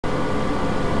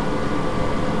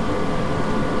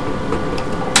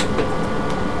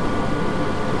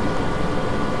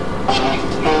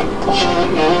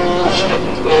It's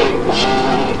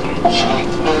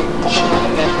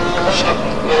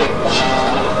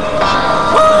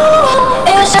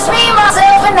just me,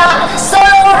 myself, and I. Solo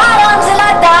ride until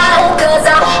I die, 'cause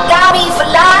I got me for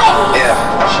life. Yeah.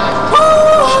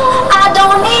 Ooh, I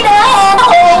don't need a hand to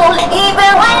hold,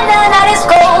 even when the night is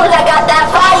cold. I got that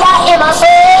fire in my soul.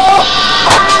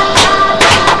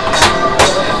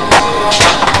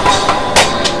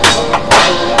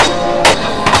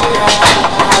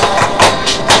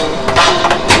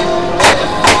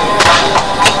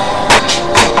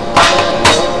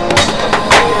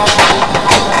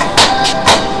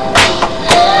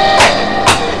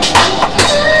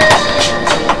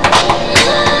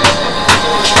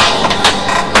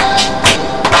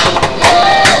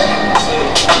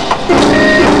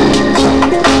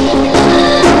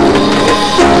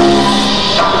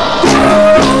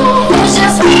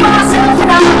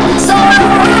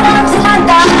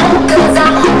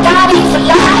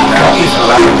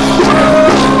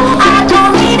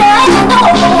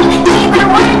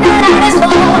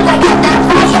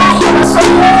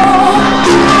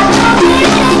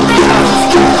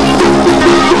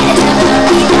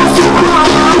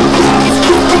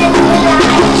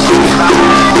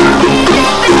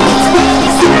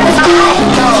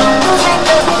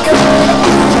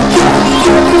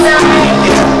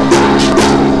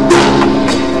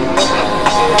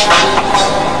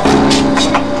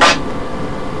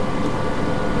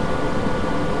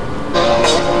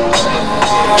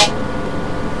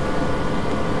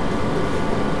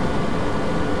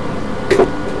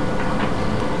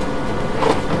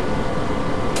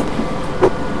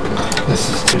 This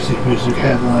is Tuesday Music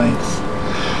Headlines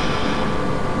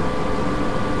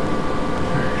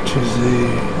for Tuesday,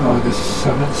 August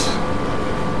 7th.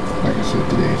 Like I said,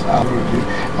 today's album review.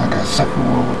 I got second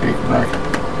one with Big Break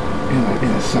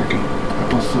in a second. I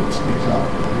posted today's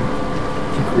album review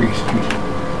for Green Street.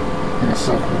 I got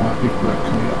second one Big Break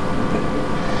coming up in a bit.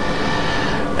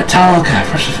 Metallica,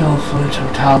 fresh film footage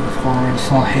of Metallica performance,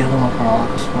 saw Halo of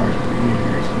Metallica Sparks at the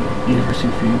University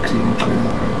of Phoenix, eating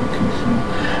trailer of Kingston.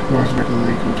 North America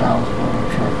Lake Metallica bought a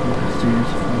truck with his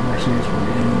students from Mercedes were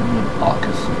in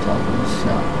August. Metallica was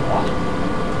out a lot.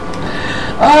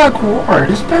 Gore,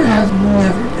 this band has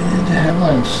never been into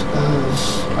headlines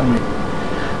I mean,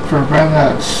 for a band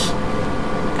that's,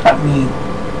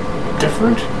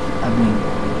 different,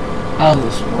 out of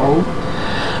this world.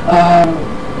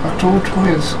 October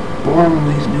 20th, Born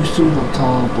released new studio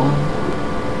titled Blood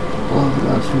of the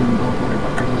Gods Food and Billboard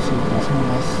record. This is nothing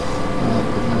less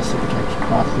than the Secretary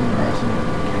Crossley Rising and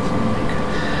Casey Maker.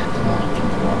 The knowledge of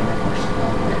the water, of course, is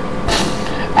not aware.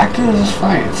 Active as this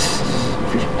fights,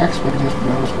 expected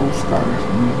knows old scars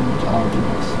and movements all the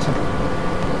most center.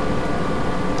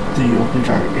 The opening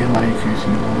track in my case,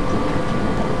 you know, the picture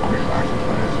of great active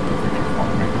by as a picture of one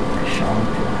regular for Sean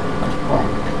as Brock.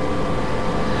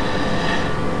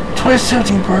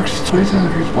 2017 Parks,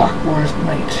 2017 Black Wars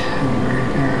Night, and we're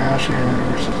international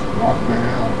versus Rock Band,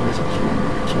 Always up to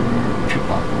Richard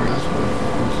Black Wars, that's what it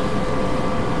was.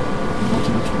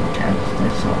 Multiple from Kansas,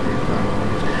 night celebrated by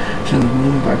Warriors. To the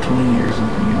moon by 20 years and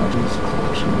beyond this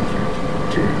collection of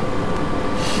material.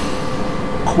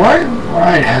 Quiet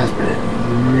Riot has been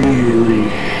really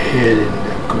hitting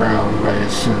the ground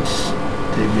right since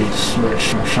they made the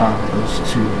switch from Shawn Michaels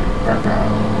to Barbara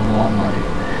Long Night.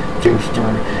 James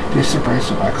Storm, they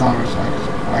surprised by Congress of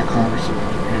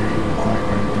interview Quiet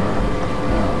Riot.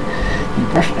 He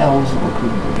brushed elbows and worked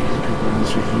with the music people in this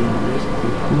review and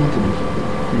who the music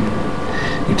created.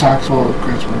 He talks about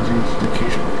Chris Mercer's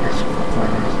dedication to Quiet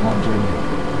Riot's longevity.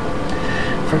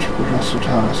 French producer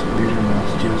Thomas Reader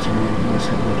announced deals to release U.S.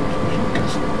 headline special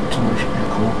guest Tomish and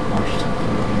Cole March 10th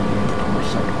and October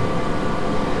 2nd.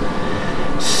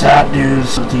 Sad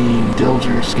news of the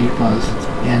Dilger escape was at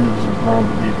the end of the road,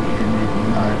 maybe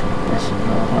not. Progressive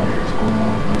fires going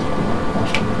on with the court.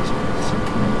 Also, there's some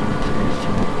communities to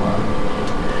reply.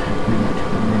 We might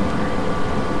remember.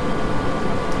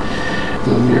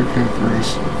 The lyric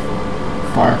verse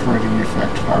firefighting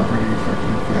effect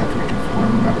in fabric and four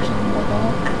members of the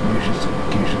Wadala Commission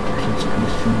Certification Persons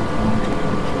Peace from the phone to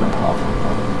spend off of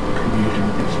commutation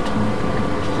based on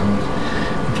 20 stones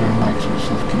and join likes with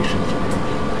certification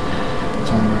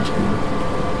time rescue.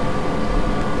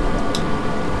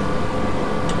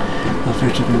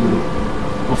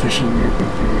 Officially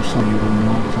so you will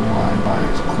know the line by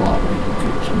his club when you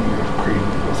get to New York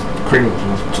Cradles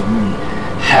was to me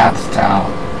hats down.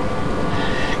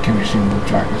 Can be seen with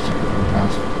jackets that go down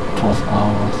 12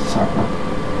 hours supper.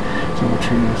 So we're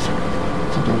treating this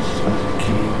sometimes as a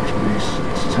key which released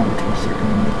September 22nd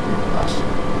and last.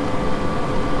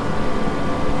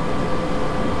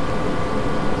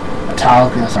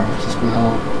 Metallica, San Francisco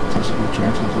held festival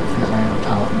transfers like Fifth Night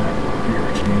Metallica Network here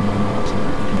to name one of the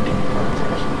ED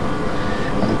broadcast.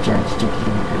 At the Giants took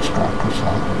to the Scott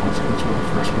Metallica once again for the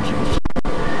first music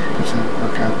which had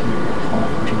our calculated form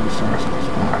version of the Stars was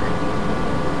back.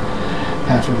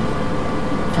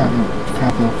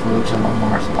 Pamphlet footage of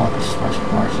Mars, August, Mars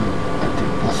at the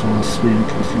festival of Sweden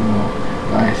Casino.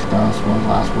 The Ice Dance was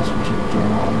last was which was during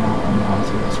all the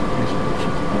Ozzy reservation which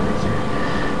was part of their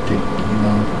Dick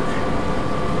Nunberg.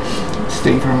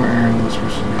 State from Aaron was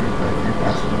pursued by the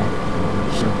ambassador on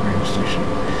the Surf radio station.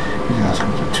 He's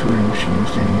asking for touring machine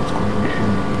standing its coordination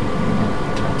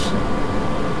and Thompson.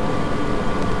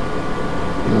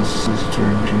 He also says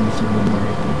touring machines in the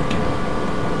morning of the weekend.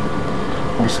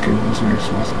 Horse Kid was very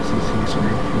small since he's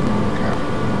already feeling look after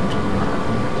the moment of the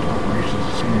operations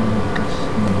of seeing the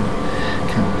casino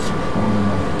counts for falling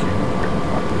on the game of the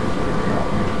operators that are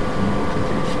operated and because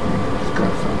they explain his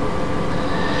guts up.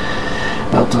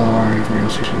 Delaware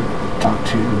radio station talked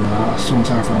to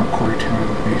someone's after on Corey Taylor,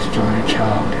 the bass giant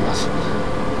child, he asked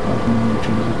of whom which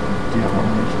was the other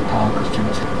owners of Holocaust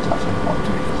James That's like one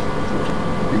to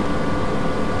big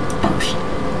person.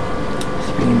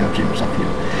 Speaking of James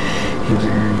Hetfield, he was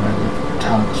interviewed by the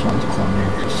Metallica Swans Club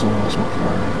named Solo Smoke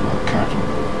Fire about catching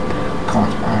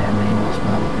constant Iron Maiden was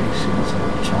metal bass scenes of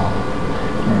the child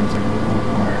during the World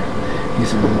War. He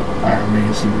said that Iron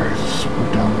Maiden singers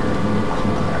were down there and were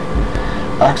cool guy.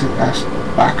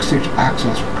 Backstage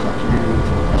access for collectors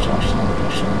for Josh Allen,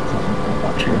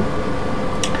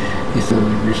 he said that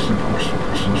he reached the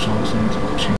personal shows and change.